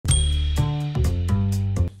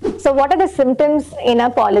So what are the symptoms in a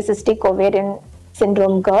polycystic ovarian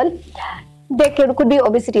syndrome girl? There could be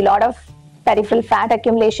obesity, a lot of peripheral fat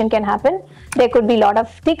accumulation can happen. There could be a lot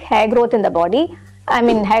of thick hair growth in the body. I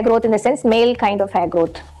mean hair growth in the sense male kind of hair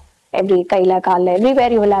growth. Every kaila, kala,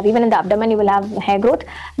 everywhere you will have, even in the abdomen you will have hair growth.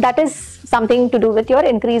 That is something to do with your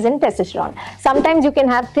increase in testosterone. Sometimes you can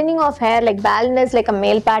have thinning of hair, like baldness, like a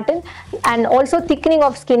male pattern, and also thickening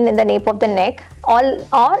of skin in the nape of the neck, or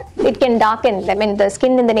it can darken. I mean the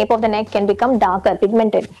skin in the nape of the neck can become darker,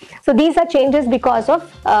 pigmented. So these are changes because of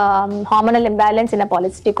hormonal imbalance in a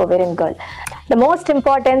polycystic ovarian girl. The most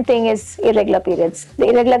important thing is irregular periods. The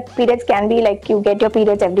irregular periods can be like you get your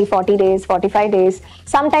periods every 40 days, 45 days.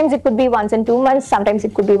 Sometimes it could be once in 2 months, sometimes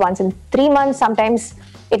it could be once in 3 months, sometimes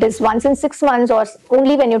it is once in 6 months, or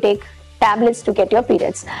only when you take tablets to get your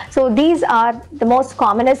periods. So these are the most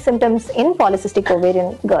commonest symptoms in polycystic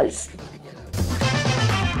ovarian girls.